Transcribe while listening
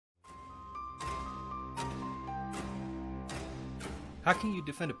How can you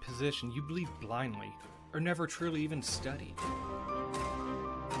defend a position you believe blindly or never truly even studied?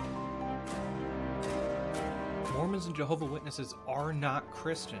 Mormons and Jehovah's Witnesses are not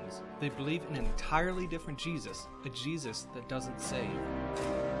Christians. They believe in an entirely different Jesus, a Jesus that doesn't save.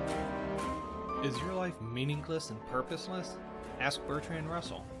 Is your life meaningless and purposeless? Ask Bertrand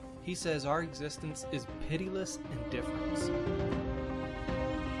Russell. He says our existence is pitiless indifference.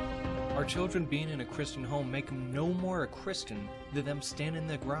 Our children being in a Christian home make them no more a Christian than them standing in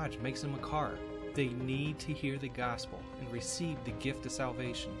the garage makes them a car. They need to hear the gospel and receive the gift of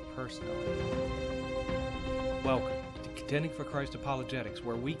salvation personally. Welcome to Contending for Christ Apologetics,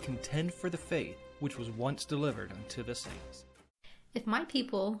 where we contend for the faith which was once delivered unto the saints. If my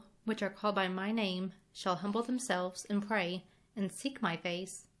people, which are called by my name, shall humble themselves and pray, and seek my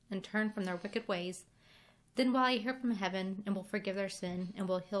face, and turn from their wicked ways, then will I hear from heaven, and will forgive their sin, and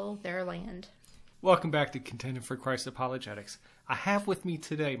will heal their land. Welcome back to Contending for Christ Apologetics. I have with me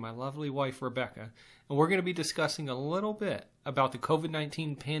today my lovely wife, Rebecca, and we're going to be discussing a little bit about the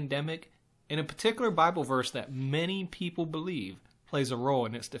COVID-19 pandemic and a particular Bible verse that many people believe plays a role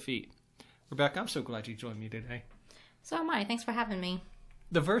in its defeat. Rebecca, I'm so glad you joined me today. So am I. Thanks for having me.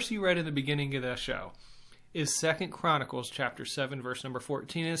 The verse you read in the beginning of the show is 2 Chronicles chapter 7, verse number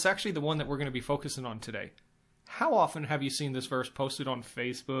 14, and it's actually the one that we're going to be focusing on today. How often have you seen this verse posted on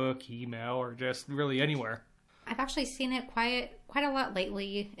Facebook, email, or just really anywhere? I've actually seen it quite a lot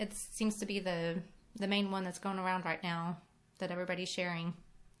lately. It seems to be the main one that's going around right now that everybody's sharing.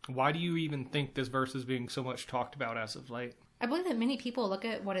 Why do you even think this verse is being so much talked about as of late? I believe that many people look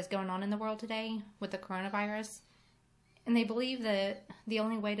at what is going on in the world today with the coronavirus, and they believe that the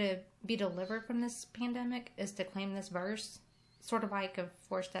only way to be delivered from this pandemic is to claim this verse, sort of like a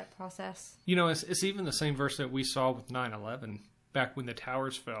four-step process. You know, it's even the same verse that we saw with 9/11, back when the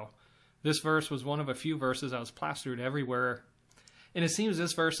towers fell. This verse was one of a few verses that was plastered everywhere. And it seems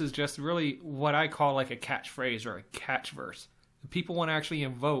this verse is just really what I call like a catchphrase or a catch verse. People want to actually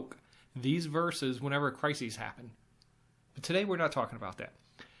invoke these verses whenever crises happen. But today we're not talking about that.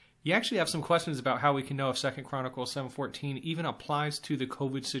 You actually have some questions about how we can know if 2 Chronicles 7:14 even applies to the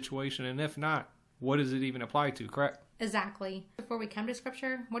COVID situation, and if not, what does it even apply to, correct? Exactly. Before we come to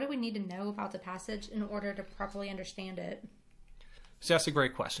Scripture, what do we need to know about the passage in order to properly understand it? So that's a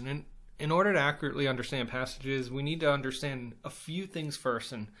great question. And in order to accurately understand passages, we need to understand a few things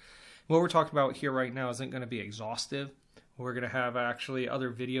first. And what we're talking about here right now isn't going to be exhaustive. We're going to have actually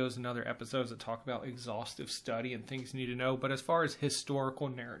other videos and other episodes that talk about exhaustive study and things you need to know. But as far as historical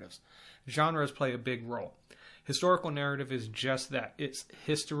narratives, genres play a big role. Historical narrative is just that. It's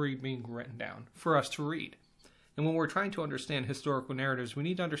history being written down for us to read. And when we're trying to understand historical narratives, we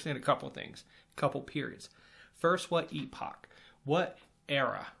need to understand a couple things, a couple periods. First, what epoch, what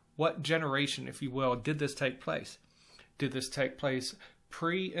era, what generation, if you will, did this take place? Did this take place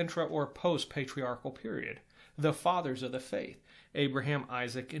pre, intra, or post-patriarchal period? The fathers of the faith, Abraham,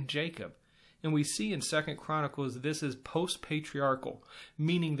 Isaac, and Jacob. And we see in 2 Chronicles this is post-patriarchal,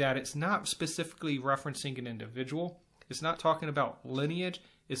 meaning that it's not specifically referencing an individual. It's not talking about lineage.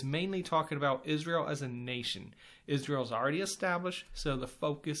 It's mainly talking about Israel as a nation. Israel's already established, so the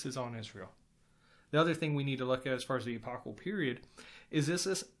focus is on Israel. The other thing we need to look at as far as the epochal period is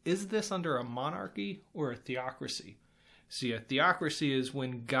this under a monarchy or a theocracy? See, a theocracy is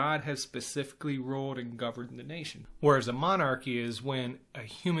when God has specifically ruled and governed the nation. Whereas a monarchy is when a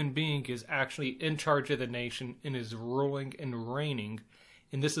human being is actually in charge of the nation and is ruling and reigning.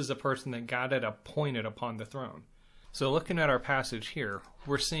 And this is a person that God had appointed upon the throne. So looking at our passage here,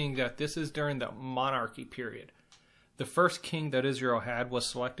 we're seeing that this is during the monarchy period. The first king that Israel had was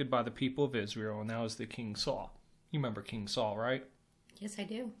selected by the people of Israel, and that was the King Saul. You remember King Saul, right? Yes, I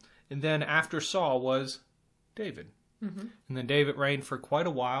do. And then after Saul was David. Mm-hmm. And then David reigned for quite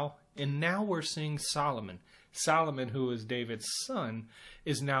a while, and now we're seeing Solomon. Solomon, who is David's son,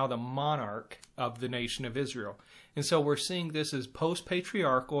 is now the monarch of the nation of Israel. And so we're seeing this as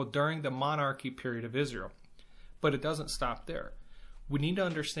post-patriarchal during the monarchy period of Israel. But it doesn't stop there. We need to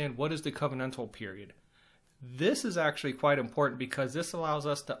understand what is the covenantal period. This is actually quite important because this allows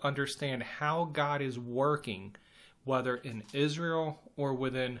us to understand how God is working, whether in Israel or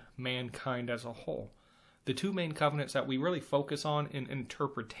within mankind as a whole. The two main covenants that we really focus on in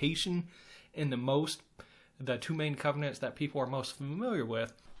interpretation the two main covenants that people are most familiar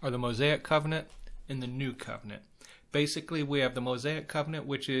with are the Mosaic covenant and the New covenant. Basically, we have the Mosaic covenant,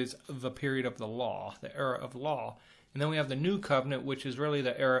 which is the period of the law, the era of law. And then we have the New covenant, which is really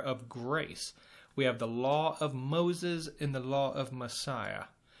the era of grace. We have the law of Moses and the law of Messiah.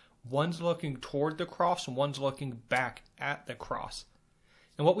 One's looking toward the cross and one's looking back at the cross.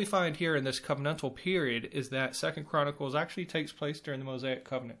 And what we find here in this covenantal period is that 2 Chronicles actually takes place during the Mosaic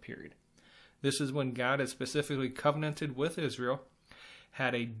covenant period. This is when God had specifically covenanted with Israel,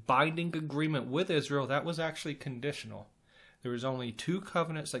 had a binding agreement with Israel that was actually conditional. There was only 2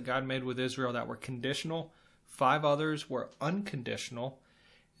 covenants that God made with Israel that were conditional. 5 others were unconditional.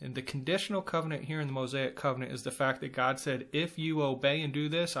 And the conditional covenant here in the Mosaic covenant is the fact that God said, if you obey and do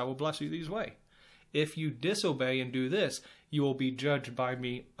this, I will bless you this way. If you disobey and do this, you will be judged by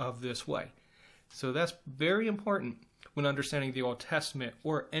me of this way. So that's very important when understanding the Old Testament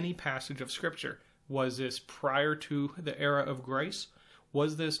or any passage of Scripture. Was this prior to the era of grace?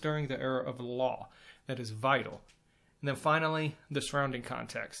 Was this during the era of law? That is vital. And then finally, the surrounding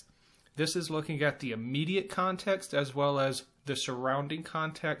context. This is looking at the immediate context as well as the surrounding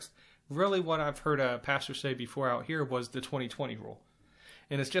context. Really what I've heard a pastor say before out here was the 20-20 rule.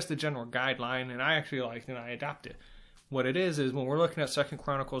 And it's just a general guideline, and I actually liked it and I adopt it. What it is when we're looking at 2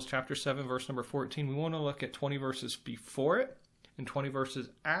 Chronicles chapter 7, verse number 14, we want to look at 20 verses before it and 20 verses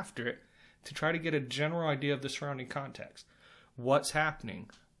after it to try to get a general idea of the surrounding context. What's happening?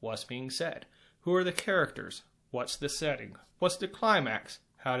 What's being said? Who are the characters? What's the setting? What's the climax?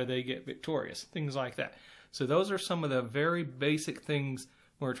 How do they get victorious? Things like that. So those are some of the very basic things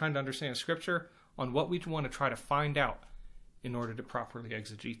when we're trying to understand Scripture on what we want to try to find out in order to properly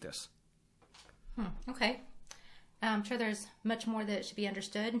exegete this. Okay. I'm sure there's much more that should be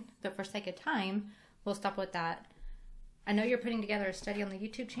understood, but for sake of time, we'll stop with that. I know you're putting together a study on the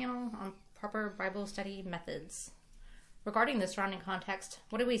YouTube channel on proper Bible study methods. Regarding the surrounding context,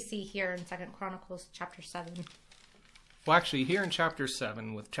 what do we see here in 2 Chronicles chapter 7? Well, actually, here in chapter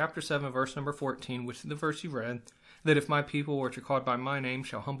 7, with chapter 7, verse number 14, which is the verse you read, that if my people which are called by my name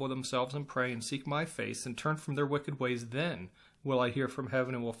shall humble themselves and pray and seek my face and turn from their wicked ways, then will I hear from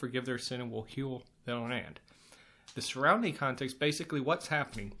heaven and will forgive their sin and will heal their land. The surrounding context, basically what's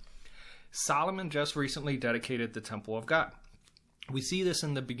happening. Solomon just recently dedicated the temple of God. We see this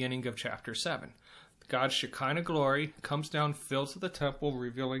in the beginning of chapter 7. God's Shekinah glory comes down, fills the temple,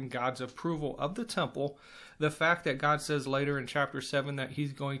 revealing God's approval of the temple. The fact that God says later in chapter 7 that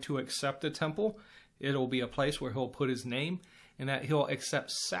he's going to accept the temple, it'll be a place where he'll put his name, and that he'll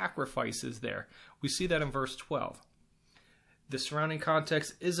accept sacrifices there. We see that in verse 12. The surrounding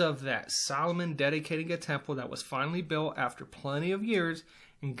context is of that. Solomon dedicating a temple that was finally built after plenty of years,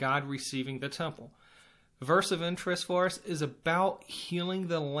 and God receiving the temple. The verse of interest for us is about healing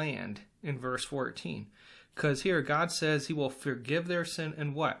the land in verse 14. Because here God says he will forgive their sin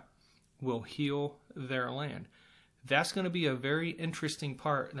and what? Will heal their land. That's going to be a very interesting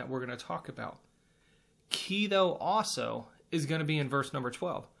part that we're going to talk about. Key, though, also is going to be in verse number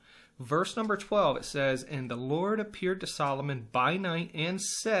 12. Verse number 12, it says, and the Lord appeared to Solomon by night and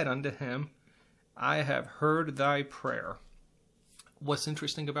said unto him, I have heard thy prayer. What's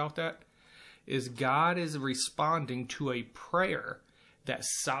interesting about that is God is responding to a prayer that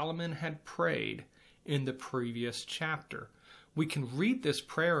Solomon had prayed in the previous chapter. We can read this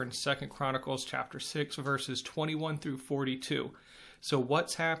prayer in 2 Chronicles chapter 6, verses 21 through 42. So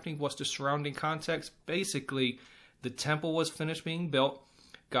what's happening? What's the surrounding context? Basically, the temple was finished being built.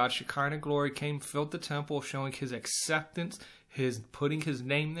 God's Shekinah glory came, filled the temple, showing his acceptance, his putting his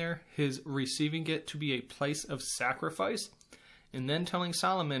name there, his receiving it to be a place of sacrifice, and then telling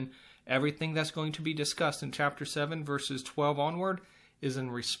Solomon everything that's going to be discussed in chapter 7, verses 12 onward, is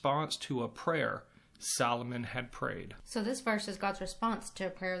in response to a prayer Solomon had prayed. So this verse is God's response to a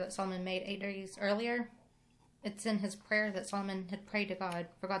prayer that Solomon made 8 days earlier. It's in his prayer that Solomon had prayed to God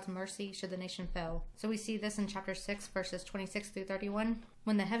for God's mercy should the nation fail. So we see this in chapter 6, verses 26 through 31.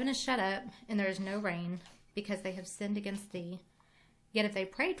 When the heaven is shut up and there is no rain, because they have sinned against thee, yet if they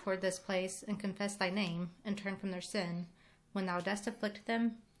pray toward this place and confess thy name and turn from their sin, when thou dost afflict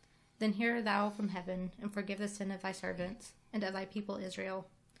them, then hear thou from heaven and forgive the sin of thy servants and of thy people Israel,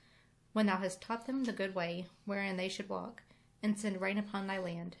 when thou hast taught them the good way wherein they should walk, and send rain upon thy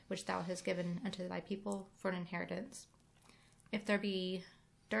land, which thou hast given unto thy people for an inheritance. If there be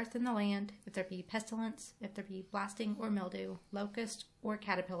dearth in the land, if there be pestilence, if there be blasting or mildew, locust or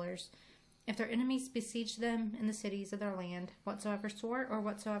caterpillars, if their enemies besiege them in the cities of their land, whatsoever sore or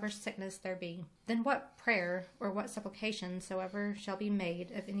whatsoever sickness there be, then what prayer or what supplication soever shall be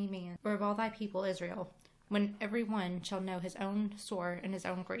made of any man, or of all thy people Israel, when every one shall know his own sore and his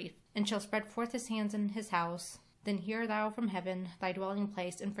own grief, and shall spread forth his hands in his house, then hear thou from heaven thy dwelling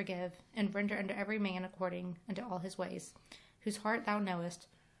place, and forgive, and render unto every man according unto all his ways, whose heart thou knowest,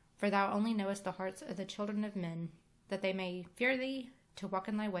 for thou only knowest the hearts of the children of men, that they may fear thee, to walk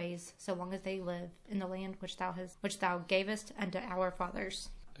in thy ways, so long as they live in the land which thou gavest unto our fathers.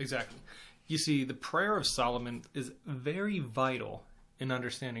 Exactly. You see, the prayer of Solomon is very vital in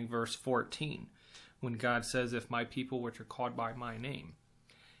understanding verse 14, when God says, if my people which are called by my name.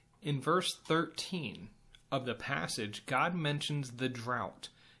 In verse 13 of the passage, God mentions the drought.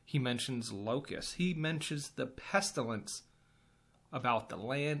 He mentions locusts. He mentions the pestilence about the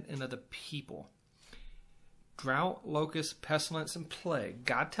land and of the people. Drought, locust, pestilence, and plague.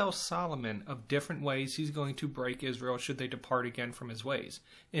 God tells Solomon of different ways he's going to break Israel should they depart again from his ways,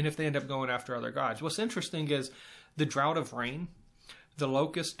 and if they end up going after other gods. What's interesting is the drought of rain, the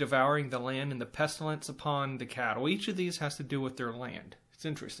locust devouring the land, and the pestilence upon the cattle. Each of these has to do with their land. It's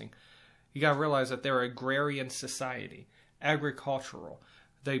interesting. You got to realize that they're an agrarian society, agricultural.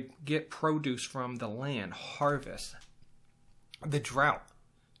 They get produce from the land, harvest. The drought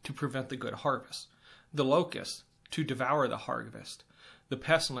to prevent the good harvest. The locust to devour the harvest. The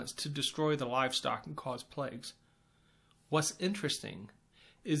pestilence to destroy the livestock and cause plagues. What's interesting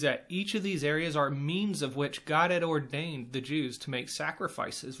is that each of these areas are means of which God had ordained the Jews to make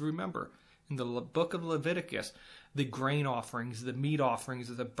sacrifices. Remember, in the book of Leviticus, the grain offerings, the meat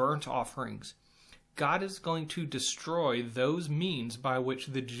offerings, the burnt offerings. God is going to destroy those means by which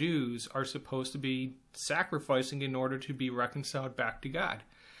the Jews are supposed to be sacrificing in order to be reconciled back to God.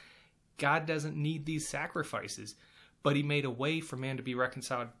 God doesn't need these sacrifices, but he made a way for man to be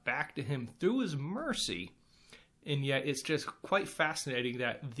reconciled back to him through his mercy. And yet it's just quite fascinating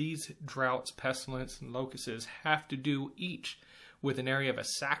that these droughts, pestilence, and locusts have to do each with an area of a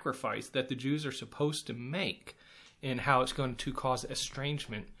sacrifice that the Jews are supposed to make, and how it's going to cause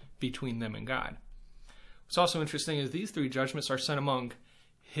estrangement between them and God. What's also interesting is these three judgments are sent among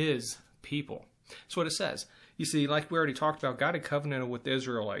his people. That's what it says. You see, like we already talked about, God had covenanted with the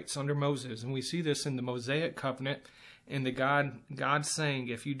Israelites under Moses, and we see this in the Mosaic covenant, and God saying,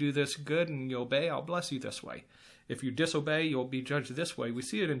 if you do this good and you obey, I'll bless you this way. If you disobey, you'll be judged this way. We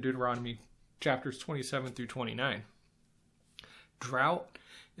see it in Deuteronomy chapters 27 through 29. Drought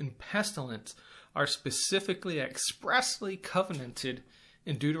and pestilence are specifically expressly covenanted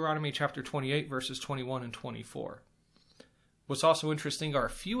in Deuteronomy chapter 28, verses 21 and 24. What's also interesting are a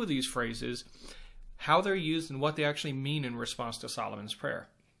few of these phrases, how they're used and what they actually mean in response to Solomon's prayer.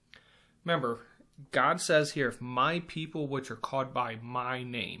 Remember, God says here, if my people which are called by my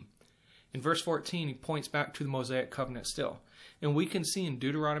name. In verse 14, he points back to the Mosaic covenant still. And we can see in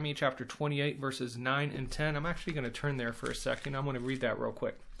Deuteronomy chapter 28, verses 9 and 10. I'm actually going to turn there for a second. I'm going to read that real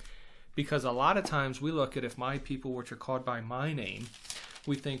quick. Because a lot of times we look at if my people which are called by my name,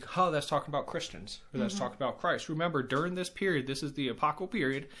 we think, oh, that's talking about Christians, or that's talking about Christ. Remember, during this period, this is the apocalyptic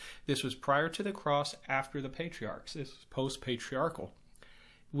period. This was prior to the cross, after the patriarchs. This is post-patriarchal.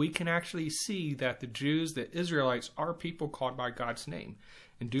 We can actually see that the Jews, the Israelites, are people called by God's name.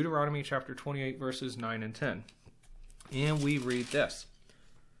 In Deuteronomy chapter 28, verses 9 and 10. And we read this.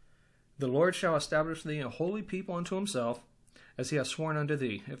 The Lord shall establish thee a holy people unto himself, as he hath sworn unto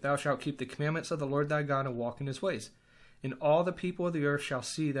thee, if thou shalt keep the commandments of the Lord thy God and walk in his ways. And all the people of the earth shall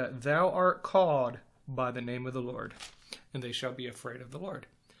see that thou art called by the name of the Lord, and they shall be afraid of the Lord.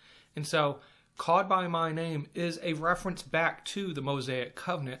 And so, called by my name is a reference back to the Mosaic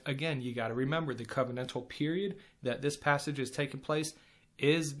covenant. Again, you got to remember the covenantal period that this passage is taking place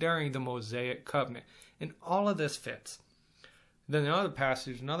is during the Mosaic covenant. And all of this fits. Then another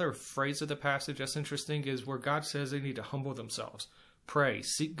passage, another phrase of the passage that's interesting is where God says they need to humble themselves, pray,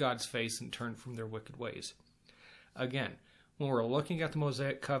 seek God's face, and turn from their wicked ways. Again, when we're looking at the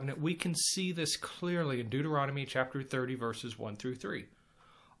Mosaic covenant, we can see this clearly in Deuteronomy chapter 30, verses 1 through 3.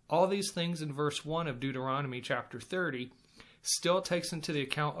 All these things in verse 1 of Deuteronomy chapter 30 still takes into the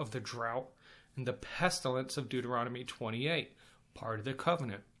account of the drought and the pestilence of Deuteronomy 28, part of the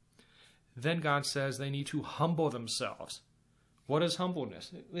covenant. Then God says they need to humble themselves. What is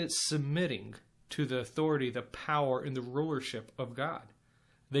humbleness? It's submitting to the authority, the power, and the rulership of God.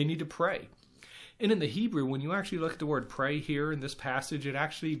 They need to pray. And in the Hebrew, when you actually look at the word pray here in this passage, it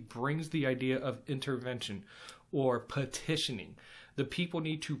actually brings the idea of intervention or petitioning. The people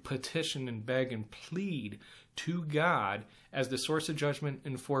need to petition and beg and plead to God as the source of judgment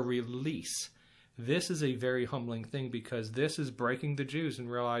and for release. This is a very humbling thing because this is breaking the Jews and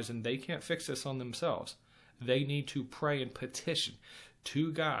realizing they can't fix this on themselves. They need to pray and petition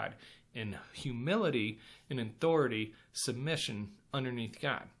to God in humility and authority, submission underneath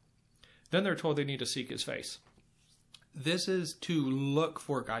God. Then they're told they need to seek his face. This is to look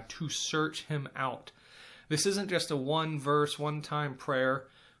for God, to search him out. This isn't just a one verse, one time prayer,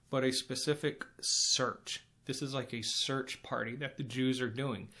 but a specific search. This is like a search party that the Jews are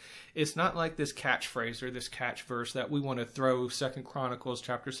doing. It's not like this catchphrase or this catch verse that we want to throw 2 Chronicles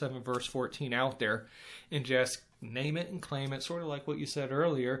chapter 7 verse 14 out there and just name it and claim it, sort of like what you said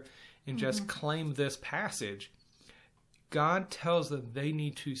earlier, and just claim this passage. God tells them they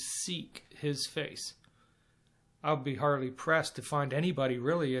need to seek his face. I'll be hardly pressed to find anybody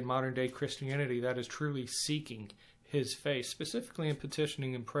really in modern day Christianity that is truly seeking his face, specifically in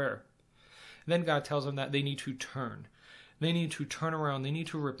petitioning and prayer. Then God tells them that they need to turn. They need to turn around. They need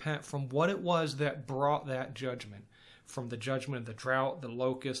to repent from what it was that brought that judgment. From the judgment of the drought, the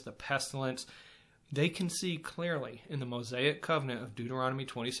locust, the pestilence. They can see clearly in the Mosaic covenant of Deuteronomy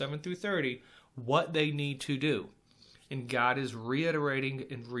 27 through 30 what they need to do. And God is reiterating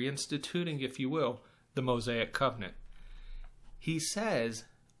and reinstituting, if you will, the Mosaic covenant. He says,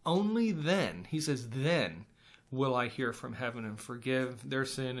 only then, he says, then will I hear from heaven and forgive their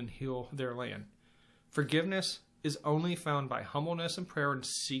sin and heal their land. Forgiveness is only found by humbleness and prayer and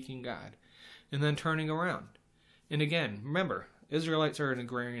seeking God, and then turning around. And again, remember, Israelites are an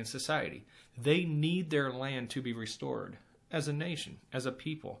agrarian society. They need their land to be restored as a nation, as a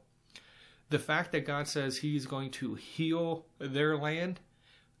people. The fact that God says he's going to heal their land,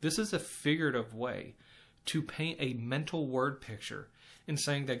 this is a figurative way to paint a mental word picture in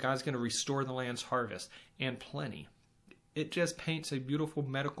saying that God's going to restore the land's harvest and plenty. It just paints a beautiful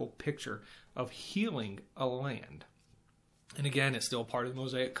medical picture of healing a land. And again, it's still part of the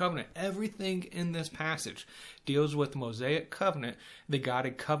Mosaic covenant. Everything in this passage deals with the Mosaic covenant that God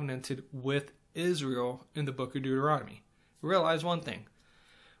had covenanted with Israel in the book of Deuteronomy. Realize one thing.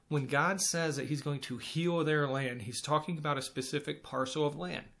 When God says that he's going to heal their land, he's talking about a specific parcel of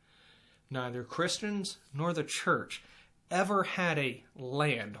land. Neither Christians nor the church ever had a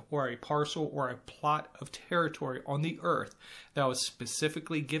land or a parcel or a plot of territory on the earth that was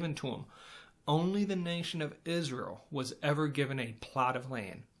specifically given to them. Only the nation of Israel was ever given a plot of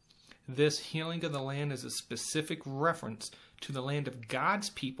land. This healing of the land is a specific reference to the land of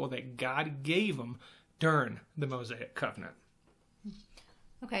God's people that God gave them during the Mosaic covenant.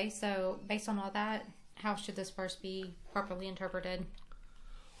 Okay, so based on all that, how should this verse be properly interpreted?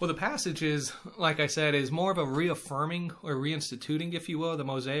 Well, the passage is, like I said, is more of a reaffirming or reinstituting, if you will, the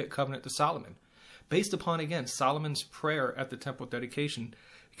Mosaic covenant to Solomon, based upon, again, Solomon's prayer at the temple dedication,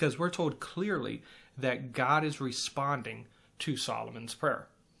 because we're told clearly that God is responding to Solomon's prayer.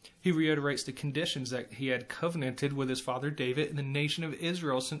 He reiterates the conditions that he had covenanted with his father David and the nation of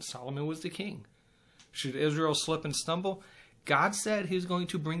Israel since Solomon was the king. Should Israel slip and stumble, God said he's going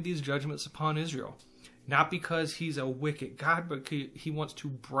to bring these judgments upon Israel. Not because he's a wicked God, but he wants to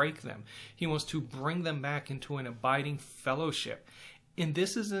break them. He wants to bring them back into an abiding fellowship. And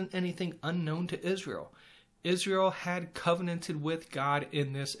this isn't anything unknown to Israel. Israel had covenanted with God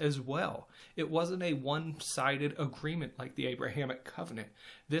in this as well. It wasn't a one-sided agreement like the Abrahamic covenant.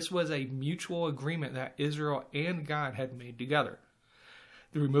 This was a mutual agreement that Israel and God had made together.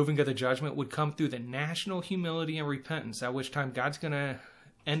 The removing of the judgment would come through the national humility and repentance, at which time God's going to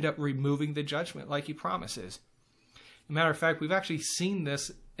end up removing the judgment like he promises. As a matter of fact, we've actually seen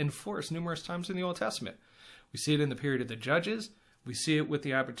this enforced numerous times in the Old Testament. We see it in the period of the Judges. We see it with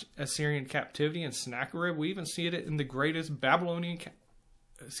the Assyrian captivity and Sennacherib. We even see it in the greatest Babylonian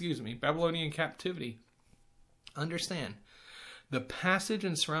captivity. Understand, the passage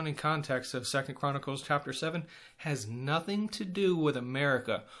and surrounding context of 2 Chronicles chapter 7 has nothing to do with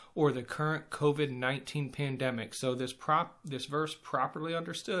America or the current COVID-19 pandemic. So this verse, properly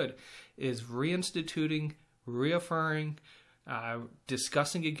understood, is reinstituting, reaffirming,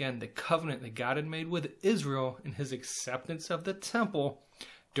 discussing again the covenant that God had made with Israel and his acceptance of the temple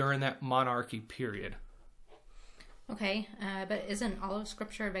during that monarchy period. Okay, but isn't all of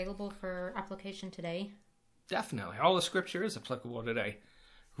Scripture available for application today? Definitely. All of Scripture is applicable today.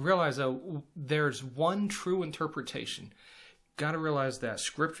 Realize, though, there's one true interpretation. Got to realize that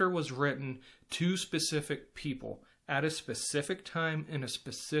Scripture was written to specific people at a specific time in a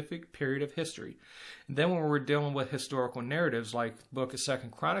specific period of history. And then when we're dealing with historical narratives like the book of 2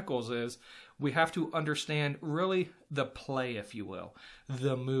 Chronicles is, we have to understand really the play, if you will,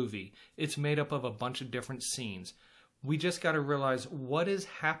 the movie. It's made up of a bunch of different scenes. We just got to realize what is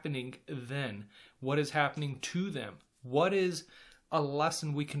happening then, what is happening to them, what is a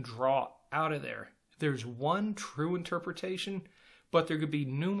lesson we can draw out of there. There's one true interpretation, but there could be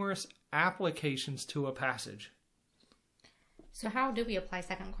numerous applications to a passage. So how do we apply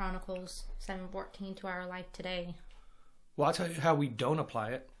 2 Chronicles 7:14 to our life today? Well, I'll tell you how we don't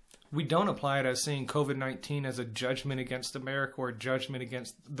apply it. We don't apply it as seeing COVID-19 as a judgment against America or a judgment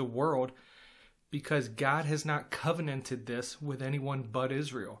against the world, because God has not covenanted this with anyone but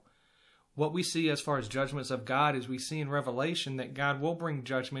Israel. What we see as far as judgments of God is we see in Revelation that God will bring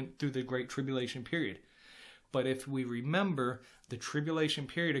judgment through the Great Tribulation period. But if we remember, the tribulation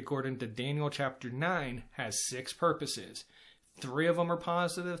period, according to Daniel chapter 9, has 6 purposes. 3 of them are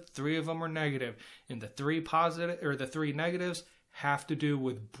positive, 3 of them are negative. And the 3 positive or the 3 negatives have to do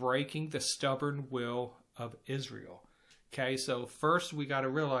with breaking the stubborn will of Israel. Okay, so first we got to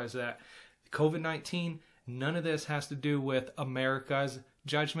realize that COVID-19, none of this has to do with America's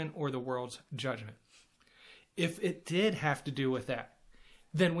judgment or the world's judgment. If it did have to do with that,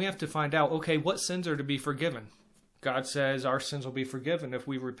 then we have to find out, okay, what sins are to be forgiven? God says our sins will be forgiven if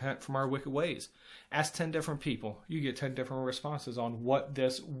we repent from our wicked ways. Ask 10 different people. You get 10 different responses on what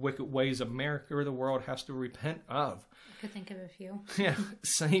this wicked ways America or the world has to repent of. I could think of a few. Yeah,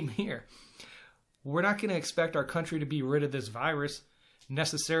 same here. We're not going to expect our country to be rid of this virus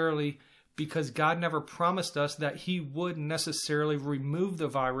necessarily, because God never promised us that he would necessarily remove the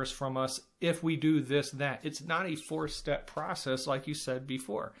virus from us if we do this, that. It's not a 4-step process like you said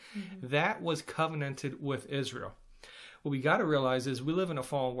before. Mm-hmm. That was covenanted with Israel. What we got to realize is we live in a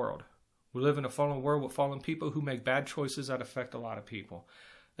fallen world. We live in a fallen world with fallen people who make bad choices that affect a lot of people.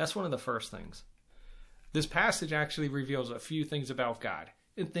 That's one of the first things. This passage actually reveals a few things about God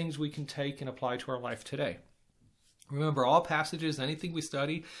and things we can take and apply to our life today. Remember, all passages, anything we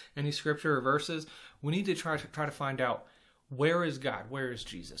study, any scripture or verses, we need to try to find out, where is God? Where is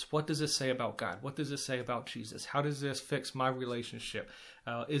Jesus? What does this say about God? What does this say about Jesus? How does this fix my relationship?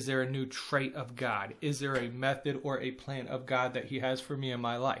 Is there a new trait of God? Is there a method or a plan of God that he has for me in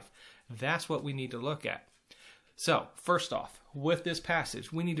my life? That's what we need to look at. So, first off, with this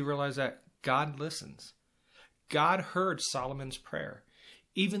passage, we need to realize that God listens. God heard Solomon's prayer.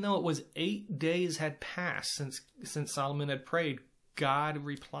 Even though it was 8 days had passed since Solomon had prayed, God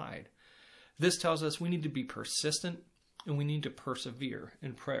replied. This tells us we need to be persistent and we need to persevere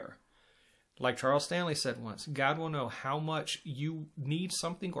in prayer. Like Charles Stanley said once, God will know how much you need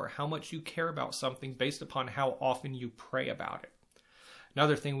something or how much you care about something based upon how often you pray about it.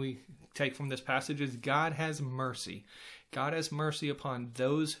 Another thing we take from this passage is God has mercy. God has mercy upon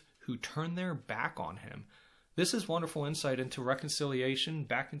those who turn their back on him. This is wonderful insight into reconciliation,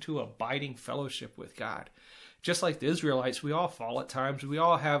 back into abiding fellowship with God. Just like the Israelites, we all fall at times. We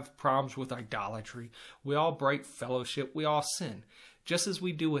all have problems with idolatry. We all break fellowship. We all sin. Just as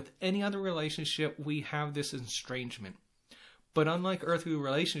we do with any other relationship, we have this estrangement. But unlike earthly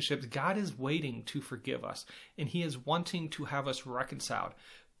relationships, God is waiting to forgive us, and he is wanting to have us reconciled.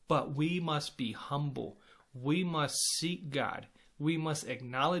 But we must be humble. We must seek God. We must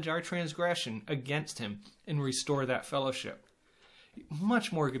acknowledge our transgression against him and restore that fellowship.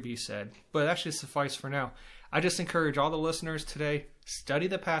 Much more could be said, but that should suffice for now. I just encourage all the listeners today, study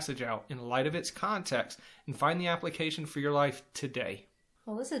the passage out in light of its context and find the application for your life today.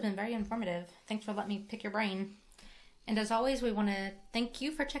 Well, this has been very informative. Thanks for letting me pick your brain. And as always, we want to thank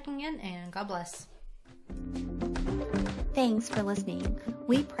you for checking in, and God bless. Thanks for listening.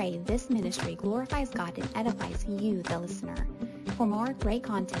 We pray this ministry glorifies God and edifies you, the listener. For more great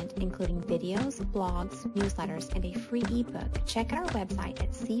content, including videos, blogs, newsletters, and a free ebook, check out our website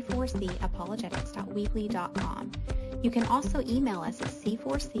at c4capologetics.weebly.com. You can also email us at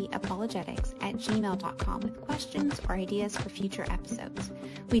c4capologetics@gmail.com with questions or ideas for future episodes.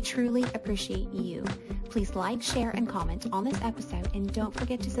 We truly appreciate you. Please like, share, and comment on this episode, and don't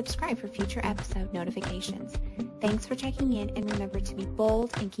forget to subscribe for future episode notifications. Thanks for checking in, and remember to be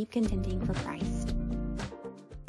bold and keep contending for Christ.